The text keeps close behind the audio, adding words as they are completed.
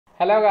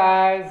Hello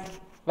guys,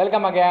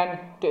 welcome again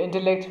to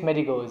Intellect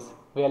Medicos,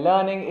 where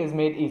learning is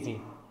made easy.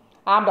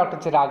 I'm Dr.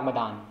 CHIRAG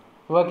MADAAN,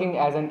 working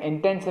as an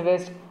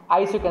intensivist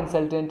ICU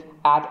consultant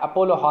at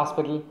Apollo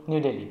Hospital,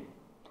 New Delhi.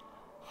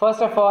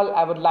 First of all,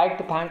 I would like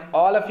to thank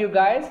all of you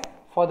guys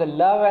for the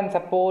love and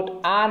support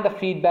and the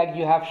feedback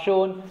you have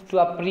shown to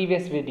our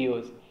previous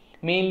videos,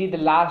 mainly the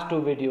last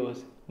two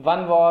videos.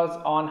 One was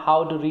on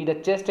how to read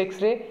a chest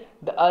x-ray,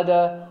 the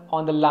other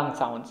on the lung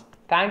sounds.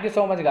 Thank you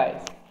so much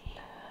guys.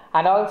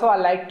 And also I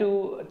like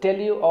to tell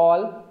you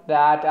all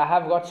that I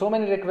have got so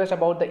many requests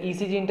about the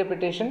ECG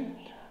interpretation.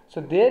 So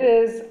there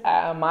is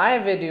my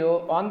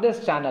video on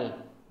this channel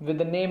with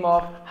the name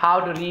of how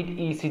to read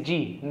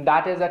ECG.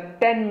 That is a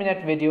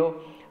 10-minute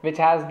video which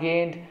has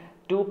gained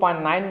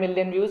 2.9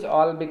 million views,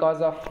 all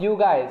because of you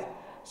guys.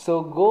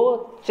 So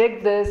go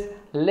check this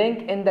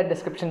link in the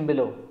description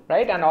below,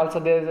 right? And also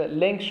there is a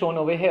link shown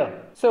over here.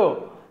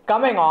 So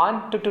coming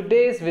on to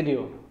today's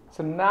video.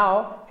 So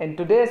now in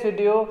today's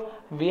video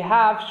we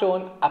have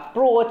shown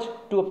approach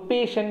to a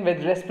patient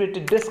with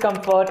respiratory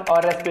discomfort or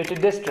respiratory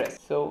distress.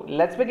 So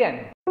let's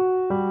begin.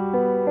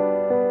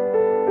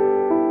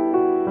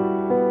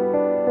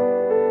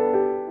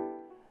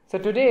 So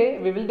today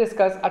we will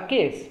discuss a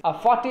case. A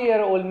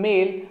 40-year-old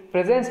male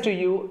presents to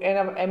you in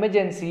an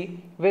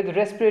emergency with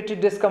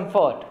respiratory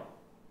discomfort.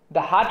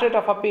 The heart rate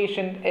of a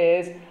patient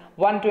is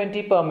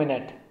 120 per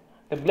minute.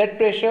 The blood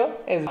pressure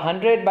is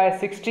 100 by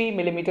 60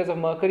 millimeters of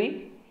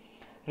mercury.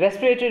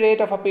 Respiratory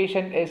rate of a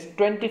patient is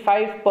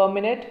 25 per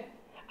minute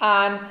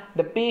and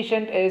the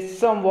patient is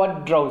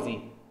somewhat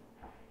drowsy.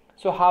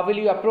 So how will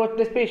you approach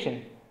this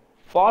patient?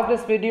 Pause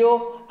this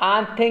video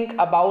and think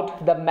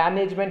about the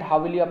management. How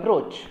will you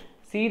approach?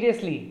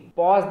 Seriously,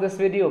 pause this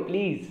video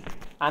please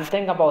and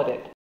think about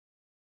it.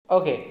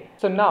 Okay,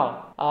 so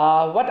now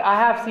what I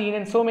have seen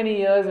in so many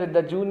years with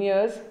the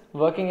juniors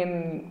working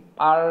in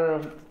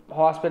our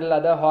hospital,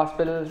 other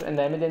hospitals, in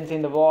the emergency,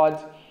 in the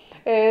wards,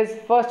 is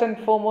first and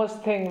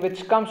foremost thing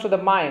which comes to the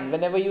mind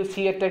whenever you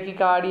see a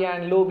tachycardia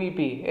and low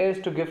BP is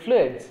to give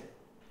fluids.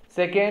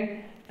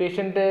 Second,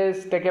 patient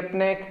is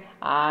tachypneic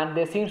and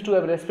there seems to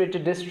have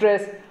respiratory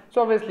distress,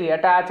 so obviously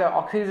attach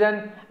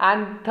oxygen,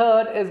 and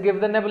third is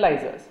give the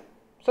nebulizers.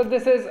 So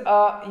this is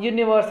a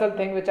universal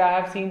thing which I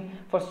have seen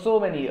for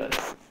so many years,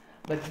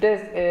 but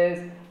this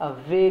is a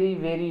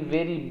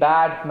very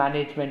bad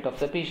management of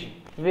the patient,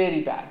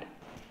 very bad.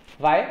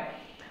 Why?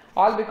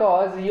 All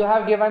because you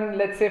have given,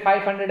 let's say,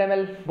 500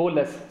 ml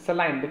bolus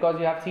saline because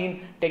you have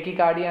seen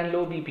tachycardia and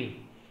low BP.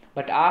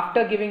 But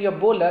after giving your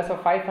bolus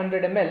of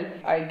 500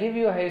 ml, I give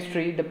you a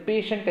history. The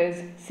patient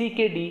is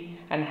CKD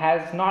and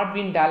has not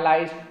been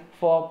dialyzed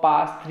for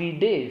past 3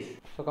 days.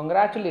 So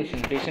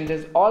congratulations, patient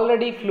is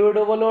already fluid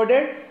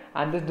overloaded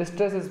and this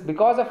distress is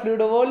because of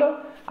fluid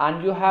overload,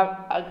 and you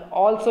have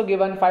also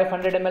given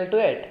 500 ml to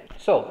it.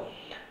 So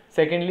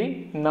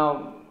secondly,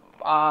 now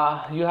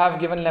you have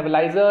given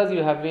nebulizers,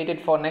 you have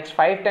waited for next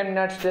 5-10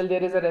 minutes, still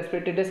there is a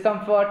respiratory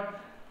discomfort.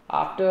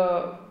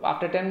 After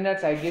 10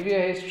 minutes I give you a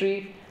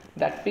history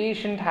that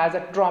patient has a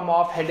trauma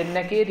of head and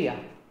neck area.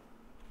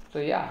 So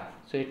yeah,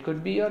 so it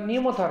could be your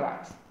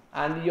pneumothorax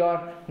and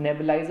your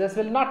nebulizers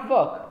will not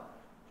work.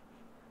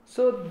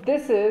 So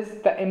this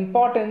is the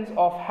importance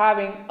of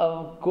having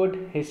a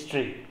good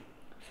history.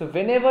 So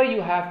whenever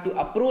you have to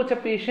approach a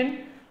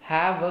patient,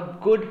 have a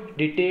good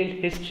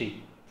detailed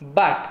history.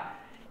 But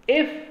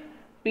if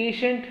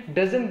patient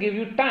doesn't give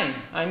you time,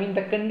 I mean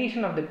the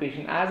condition of the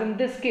patient, as in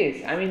this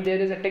case, I mean there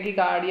is a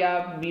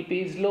tachycardia,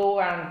 BP is low,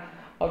 and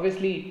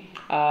obviously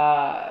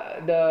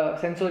the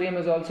sensorium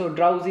is also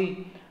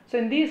drowsy. So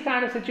in these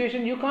kind of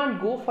situations you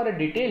can't go for a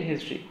detailed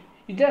history,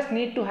 you just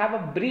need to have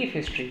a brief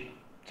history.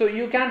 So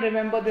you can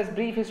remember this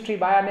brief history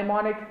by a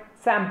mnemonic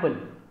sample.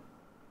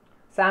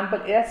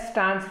 Sample S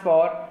stands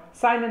for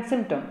sign and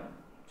symptom.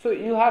 So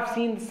you have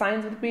seen the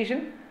signs of the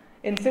patient.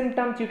 In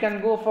symptoms you can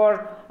go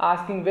for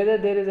asking whether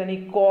there is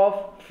any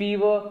cough,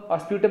 fever or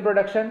sputum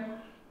production.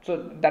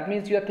 So that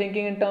means you are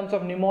thinking in terms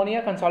of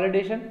pneumonia,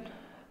 consolidation.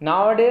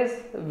 Nowadays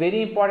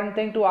very important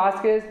thing to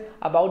ask is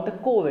about the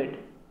COVID.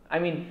 I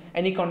mean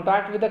any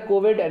contact with the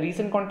COVID, a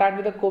recent contact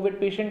with a COVID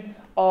patient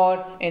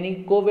or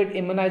any COVID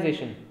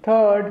immunization.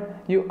 Third,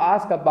 you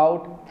ask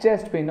about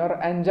chest pain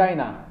or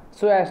angina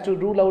so as to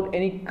rule out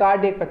any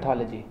cardiac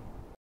pathology.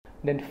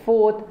 Then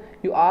fourth,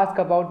 you ask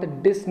about the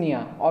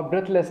dyspnea or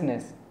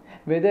breathlessness,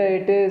 whether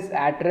it is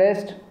at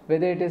rest,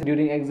 whether it is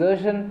during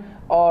exertion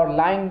or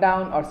lying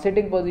down or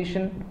sitting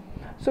position.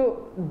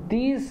 So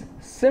these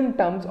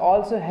symptoms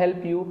also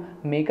help you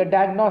make a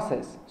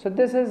diagnosis. So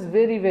this is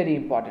very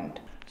important.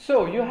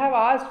 So you have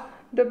asked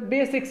the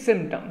basic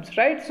symptoms,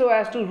 right? So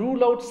as to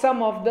rule out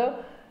some of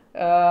the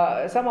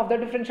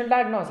differential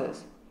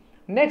diagnosis.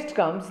 Next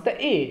comes the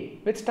A,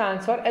 which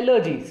stands for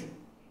allergies.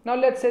 Now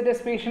let's say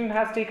this patient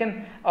has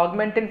taken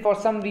augmentin for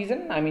some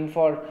reason, I mean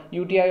for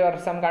UTI or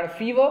some kind of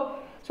fever.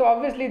 So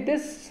obviously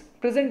this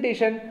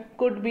presentation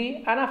could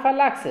be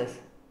anaphylaxis,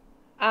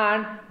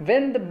 and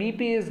when the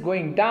BP is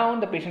going down,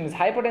 the patient is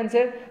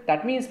hypotensive,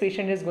 that means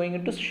patient is going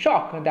into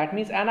shock, that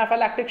means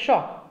anaphylactic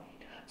shock.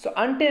 So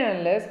until and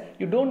unless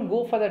you don't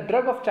go for the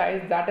drug of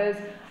choice, that is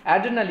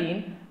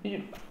adrenaline,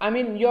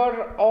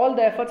 all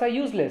the efforts are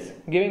useless.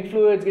 Giving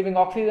fluids, giving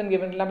oxygen,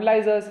 giving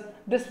nebulizers,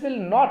 this will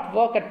not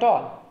work at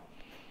all.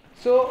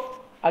 So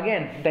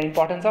again, the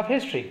importance of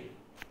history.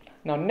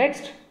 Now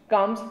next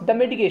comes the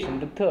medication,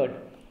 the third.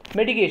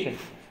 Medication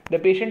the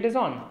patient is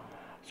on.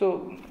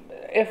 So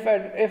if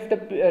the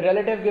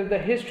relative gives the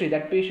history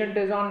that patient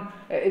is on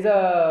has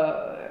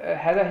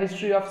a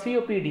history of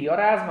COPD or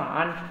asthma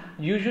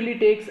and usually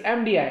takes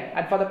MDI,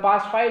 and for the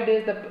past 5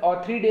 days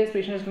or 3 days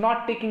patient is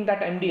not taking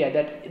that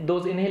MDI,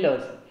 those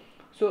inhalers,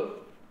 so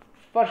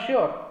for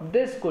sure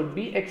this could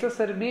be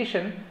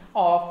exacerbation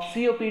of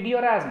COPD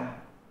or asthma,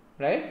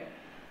 right?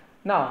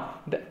 Now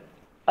the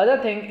other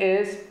thing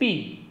is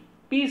P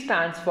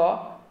stands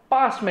for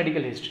past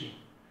medical history.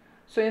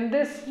 So in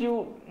this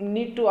you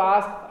need to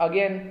ask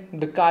again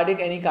the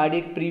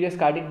previous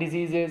cardiac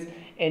diseases,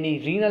 any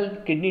renal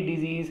kidney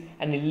disease,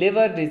 any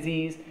liver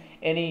disease,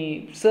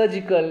 any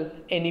surgical,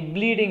 any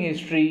bleeding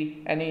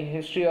history, any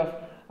history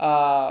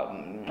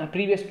of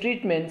previous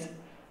treatments.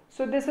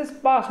 So this is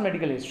past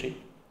medical history.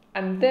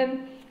 And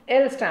then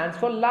L stands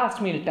for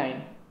last meal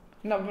time.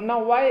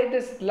 Now why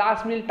this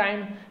last meal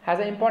time has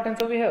an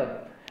importance over here?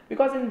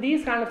 Because in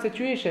these kind of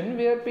situation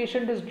where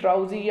patient is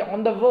drowsy,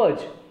 on the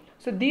verge,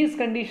 so these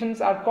conditions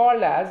are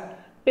called as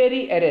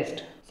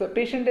peri-arrest. So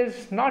patient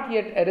is not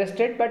yet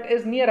arrested but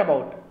is near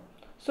about.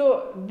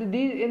 So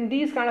in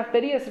these kind of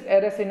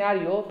peri-arrest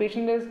scenario,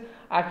 patient is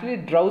actually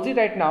drowsy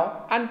right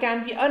now and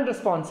can be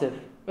unresponsive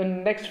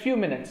in next few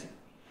minutes.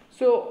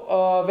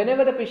 So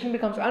whenever the patient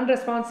becomes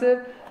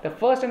unresponsive, the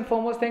first and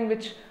foremost thing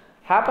which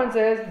happens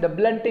is the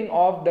blunting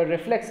of the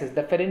reflexes,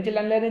 the pharyngeal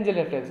and laryngeal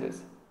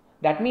reflexes.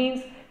 That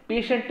means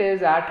patient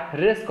is at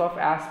risk of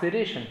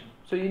aspiration.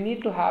 So you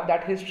need to have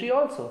that history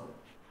also.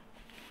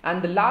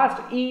 And the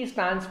last E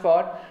stands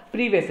for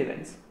previous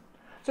events.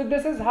 So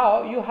this is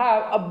how you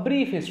have a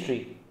brief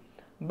history.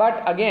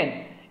 But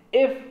again,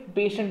 if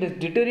patient is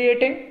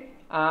deteriorating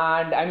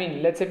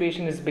and let's say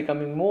patient is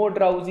becoming more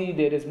drowsy,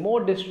 there is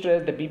more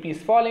distress, the BP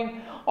is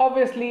falling,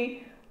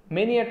 obviously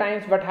many a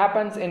times what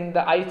happens in the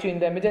ICU, in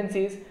the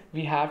emergencies,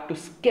 we have to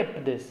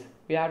skip this.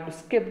 We have to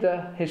skip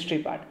the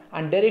history part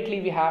and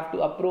directly we have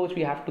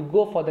to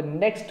go for the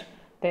next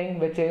thing,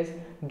 which is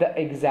the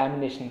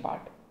examination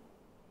part,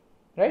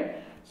 right?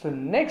 So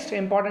next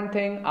important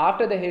thing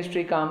after the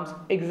history comes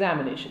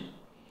examination.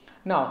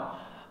 Now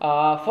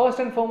first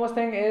and foremost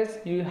thing is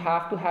you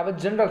have to have a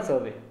general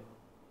survey.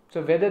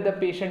 So whether the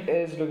patient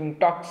is looking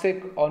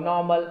toxic or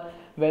normal,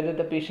 whether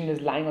the patient is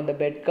lying on the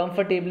bed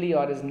comfortably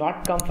or is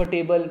not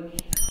comfortable,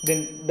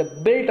 then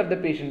the build of the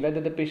patient,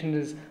 whether the patient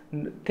is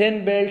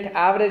thin built,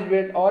 average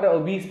built or an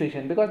obese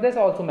patient, because this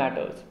also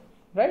matters,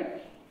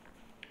 right?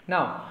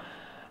 Now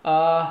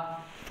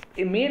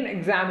a main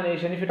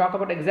examination, if you talk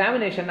about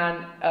examination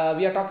and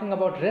we are talking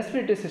about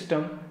respiratory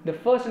system, the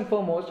first and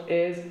foremost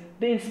is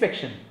the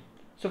inspection.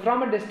 So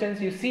from a distance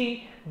you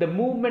see the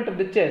movement of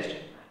the chest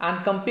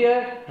and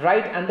compare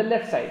right and the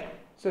left side.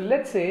 So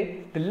let's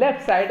say the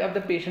left side of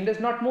the patient is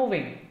not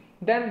moving,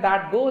 then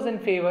that goes in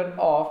favor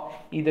of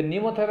either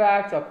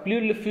pneumothorax or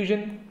pleural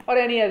effusion or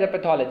any other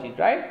pathology,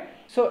 right?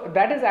 So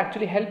that is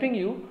actually helping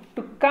you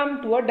to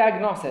come to a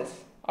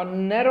diagnosis or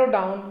narrow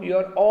down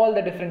all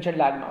the differential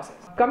diagnosis.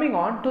 Coming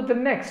on to the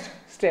next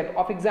step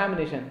of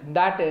examination,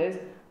 that is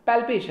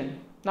palpation.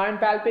 Now in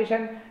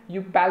palpation,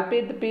 you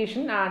palpate the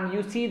patient and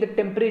you see the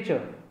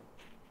temperature.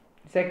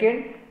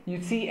 Second,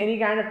 you see any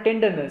kind of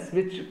tenderness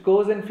which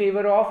goes in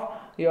favor of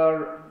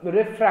your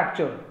rib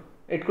fracture.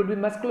 It could be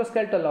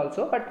musculoskeletal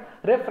also, but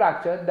rib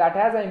fracture, that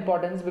has an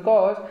importance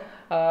because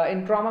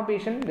in trauma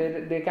patient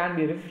there can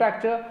be rib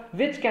fracture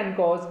which can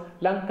cause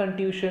lung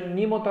contusion,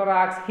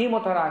 pneumothorax,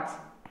 hemothorax,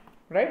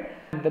 right?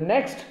 The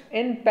next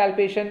in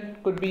palpation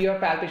could be your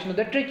palpation of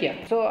the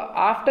trachea. So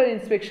after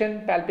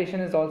inspection,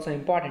 palpation is also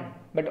important.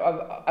 But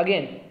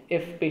again,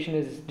 if patient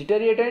is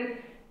deteriorating,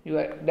 you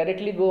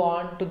directly go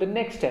on to the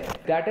next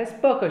step, that is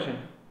percussion.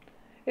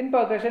 In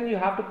percussion, you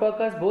have to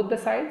percuss both the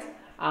sides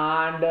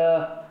and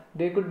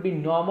they could be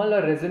normal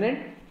or resonant.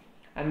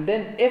 And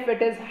then if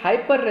it is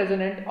hyper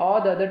resonant, or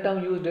the other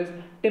term used is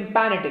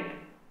tympanic,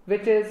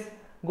 which is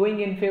going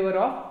in favor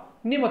of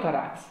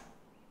pneumothorax,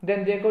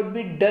 then there could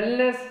be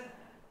dullness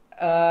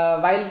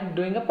while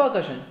doing a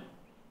percussion.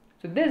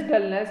 So this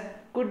dullness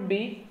could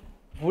be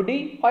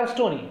woody or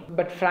stony,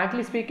 but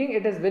frankly speaking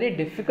it is very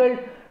difficult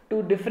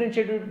to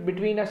differentiate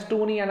between a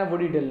stony and a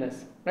woody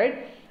dullness,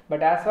 right?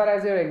 But as far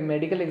as your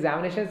medical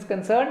examination is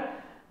concerned,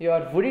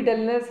 your woody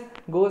dullness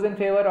goes in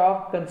favor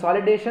of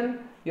consolidation,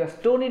 your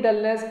stony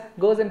dullness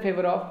goes in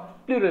favor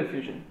of pleural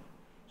effusion.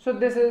 So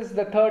this is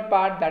the third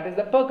part, that is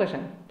the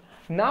percussion.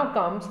 Now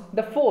comes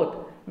the fourth,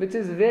 which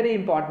is very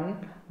important,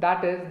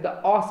 that is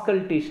the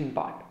auscultation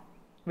part,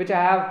 which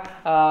I have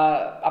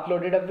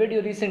uploaded a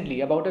video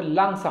recently about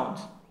lung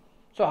sounds.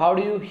 So how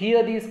do you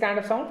hear these kind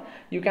of sounds?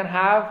 You can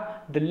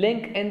have the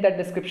link in the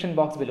description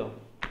box below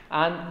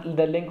and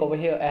the link over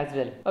here as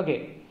well.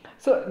 Okay,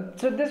 so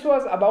this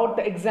was about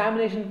the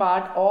examination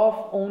part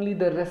of only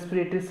the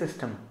respiratory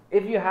system.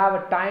 If you have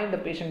a time, the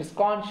patient is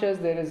conscious,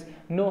 there is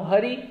no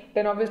hurry,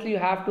 then obviously you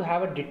have to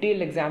have a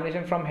detailed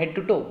examination from head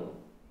to toe.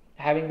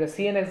 Having the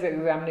CNS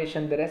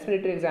examination, the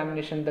respiratory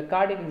examination, the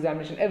cardiac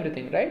examination,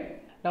 everything,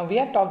 right? Now we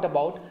have talked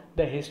about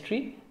the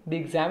history, the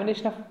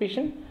examination of a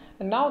patient,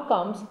 and now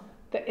comes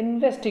the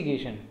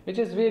investigation, which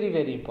is very,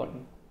 very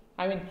important.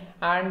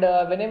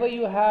 Whenever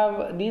you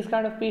have these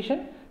kind of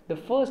patient, the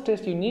first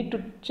test you need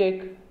to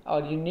check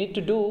or you need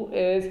to do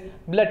is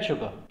blood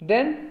sugar.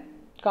 Then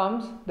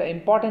comes the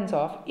importance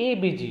of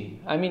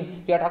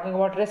ABG. We are talking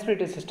about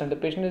respiratory system. The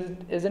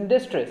patient is in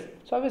distress.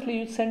 So obviously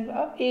you send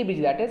a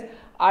ABG, that is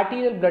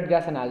Arterial Blood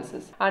Gas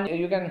analysis. And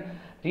you can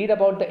read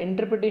about the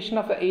interpretation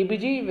of the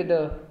ABG with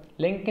the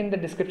link in the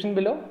description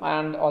below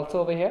and also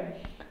over here.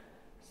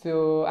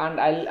 So, and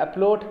I'll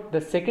upload the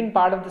second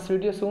part of this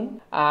video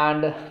soon.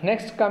 And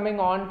next, coming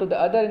on to the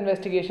other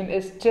investigation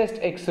is chest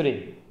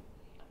X-ray.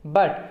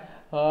 But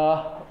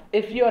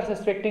if you are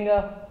suspecting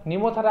a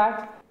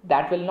pneumothorax,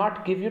 that will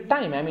not give you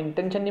time.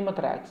 Tension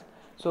pneumothorax.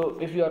 So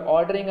if you are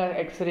ordering an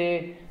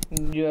X-ray,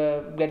 you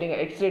are getting an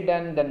X-ray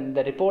done, then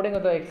the reporting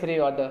of the X-ray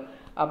or the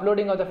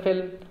uploading of the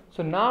film.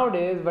 So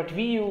nowadays, what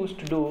we used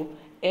to do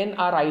in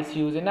our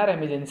ICUs, in our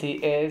emergency,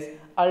 is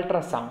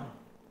ultrasound.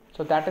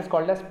 So that is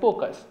called as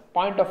POCUS,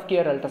 point of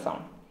care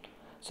ultrasound.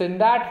 So in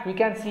that we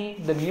can see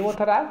the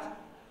pneumothorax,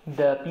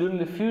 the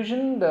pleural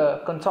effusion,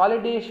 the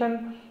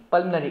consolidation,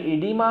 pulmonary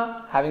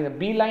edema, having the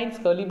B lines,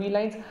 curly B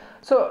lines.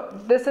 So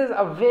this is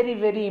a very,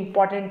 very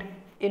important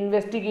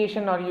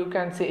investigation, or you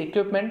can say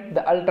equipment,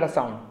 the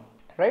ultrasound,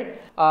 right?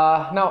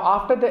 Now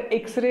after the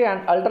X-ray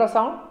and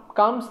ultrasound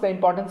comes the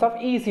importance of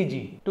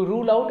ECG to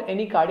rule out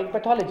any cardiac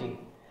pathology.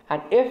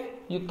 And if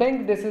you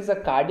think this is a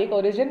cardiac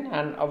origin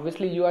and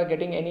obviously you are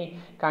getting any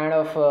kind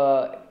of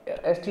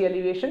ST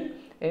elevation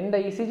in the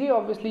ECG,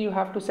 obviously you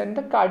have to send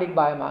the cardiac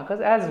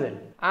biomarkers as well.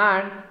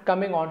 And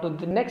coming on to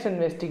the next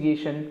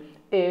investigation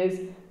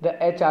is the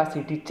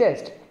HRCT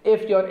chest.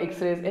 If your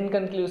X-ray is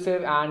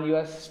inconclusive and you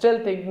are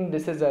still thinking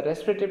this is a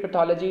respiratory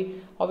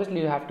pathology,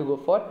 obviously you have to go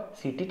for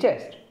CT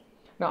chest.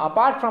 Now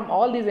apart from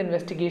all these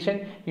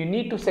investigation, you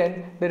need to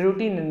send the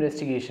routine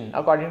investigation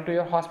according to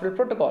your hospital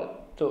protocol.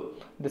 So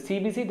the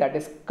CBC, that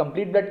is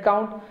complete blood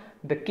count,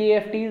 the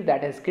KFTs,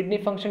 that is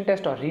kidney function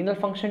test or renal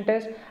function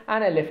test,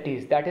 and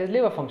LFTs, that is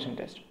liver function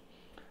test.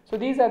 So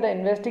these are the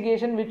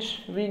investigation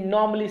which we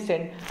normally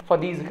send for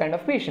these kind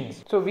of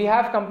patients. So we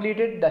have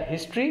completed the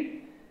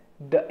history,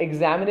 the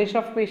examination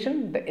of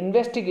patient, the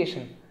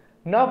investigation.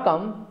 Now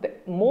come the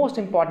most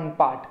important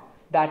part,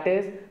 that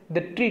is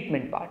the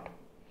treatment part.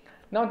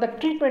 Now the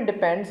treatment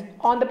depends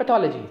on the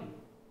pathology.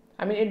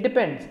 It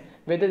depends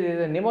whether there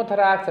is a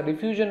pneumothorax or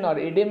effusion or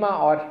edema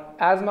or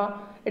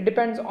asthma. It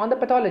depends on the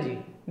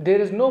pathology. There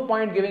is no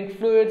point giving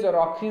fluids or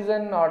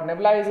oxygen or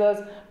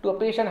nebulizers to a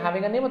patient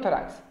having a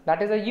pneumothorax.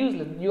 That is a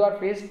useless. You are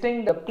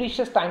wasting the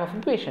precious time of a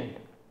patient,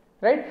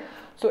 right?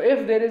 So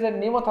if there is a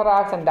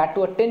pneumothorax and that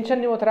to a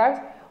tension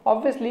pneumothorax,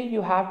 obviously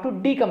you have to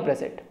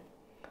decompress it.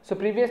 So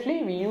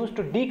previously we used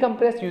to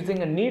decompress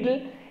using a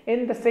needle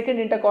in the second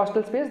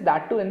intercostal space,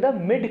 that too in the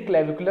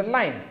mid-clavicular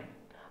line.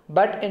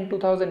 But in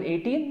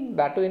 2018,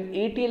 that too in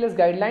ATLS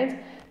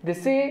guidelines, they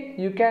say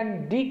you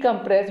can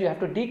decompress, you have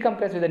to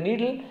decompress with a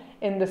needle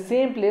in the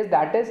same place,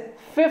 that is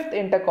fifth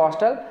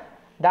intercostal,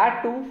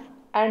 that too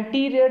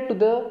anterior to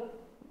the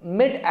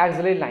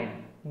mid-axillary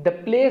line, the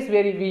place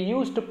where we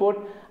used to put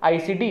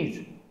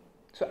ICDs.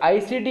 So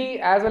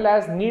ICD as well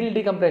as needle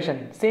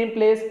decompression, same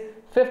place,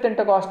 fifth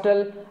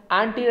intercostal,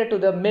 anterior to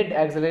the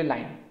mid-axillary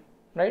line,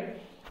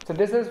 right? So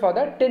this is for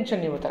the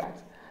tension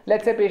pneumothorax.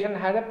 Let's say patient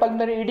has a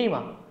pulmonary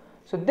edema.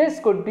 So this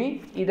could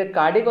be either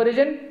cardiac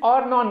origin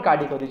or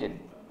non-cardiac origin.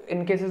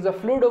 In cases of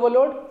fluid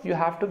overload, you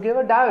have to give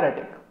a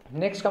diuretic.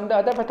 Next comes the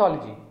other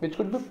pathology, which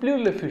could be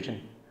pleural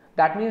effusion.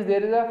 That means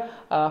there is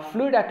a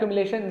fluid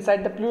accumulation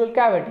inside the pleural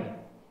cavity.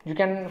 You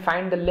can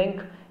find the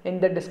link in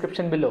the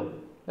description below,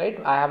 right?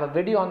 I have a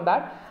video on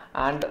that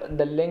and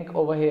the link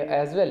over here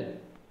as well.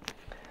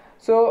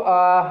 So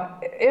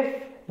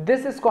if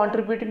this is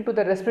contributing to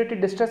the respiratory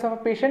distress of a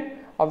patient,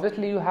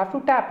 obviously you have to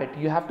tap it,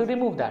 you have to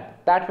remove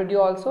that. That video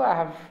also I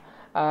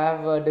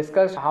have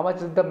discussed how much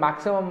is the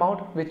maximum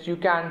amount which you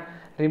can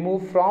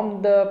remove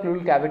from the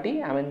pleural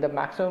cavity, the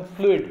maximum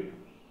fluid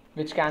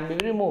which can be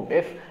removed.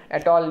 If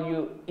at all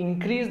you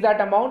increase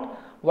that amount,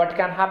 what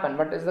can happen,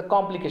 what is the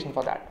complication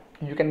for that?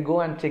 You can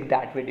go and check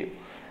that video.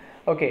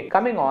 Okay,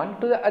 coming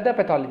on to the other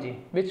pathology,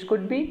 which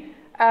could be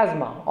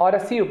asthma or a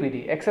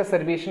COPD,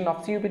 exacerbation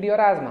of COPD or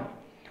asthma.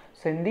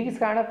 So in these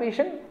kind of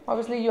patient,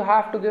 obviously you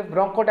have to give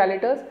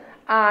bronchodilators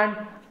and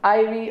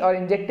IV or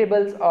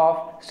injectables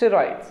of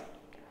steroids.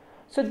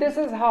 So this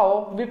is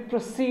how we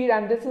proceed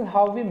and this is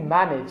how we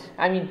manage.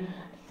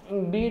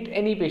 Be it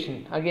any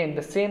patient, again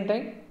the same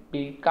thing,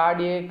 be it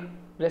cardiac,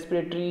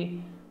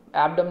 respiratory,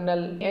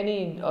 abdominal,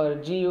 any or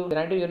GU,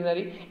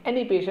 genitourinary,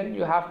 any patient,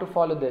 you have to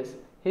follow this: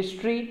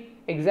 history,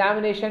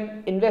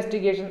 examination,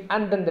 investigation,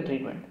 and then the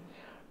treatment.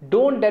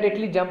 Don't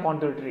directly jump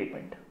onto the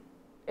treatment.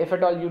 If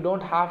at all you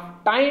don't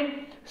have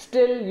time,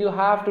 still you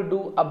have to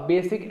do a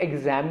basic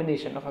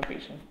examination of a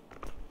patient.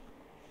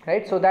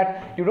 right? So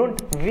that you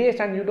don't waste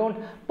and you don't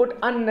put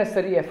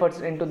unnecessary efforts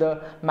into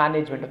the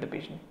management of the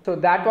patient. So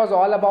that was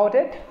all about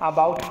it,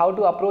 about how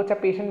to approach a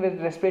patient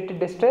with respiratory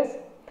distress.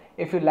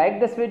 If you like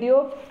this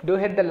video, do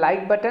hit the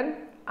like button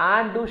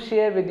and do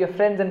share with your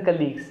friends and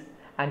colleagues.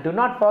 And do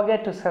not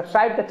forget to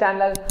subscribe the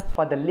channel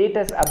for the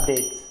latest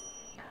updates.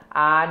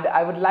 And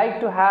I would like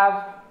to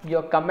have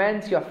your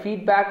comments, your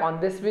feedback on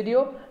this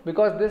video,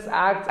 because this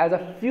acts as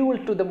a fuel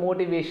to the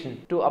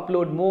motivation to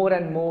upload more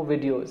and more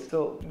videos.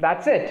 So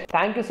that's it.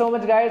 Thank you so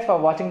much guys for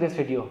watching this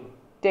video.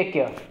 Take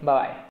care. Bye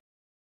bye.